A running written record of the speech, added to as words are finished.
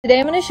Today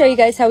I'm going to show you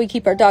guys how we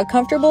keep our dog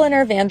comfortable in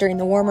our van during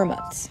the warmer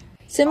months.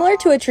 Similar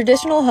to a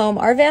traditional home,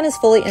 our van is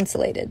fully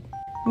insulated,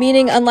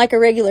 meaning unlike a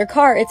regular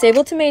car, it's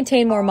able to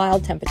maintain more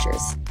mild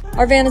temperatures.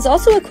 Our van is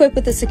also equipped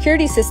with a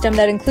security system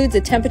that includes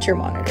a temperature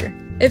monitor.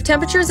 If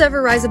temperatures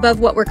ever rise above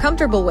what we're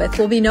comfortable with,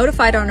 we'll be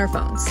notified on our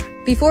phones.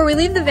 Before we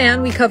leave the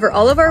van, we cover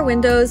all of our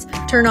windows,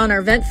 turn on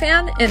our vent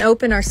fan, and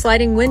open our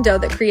sliding window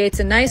that creates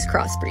a nice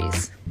cross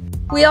breeze.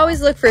 We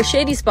always look for a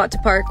shady spot to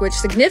park, which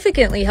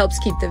significantly helps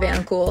keep the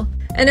van cool.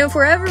 And if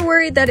we're ever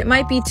worried that it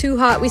might be too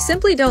hot, we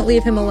simply don't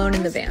leave him alone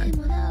in the van.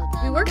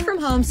 We work from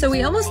home, so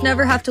we almost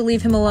never have to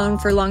leave him alone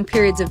for long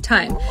periods of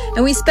time,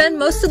 and we spend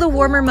most of the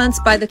warmer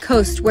months by the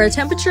coast where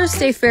temperatures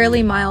stay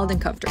fairly mild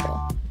and comfortable.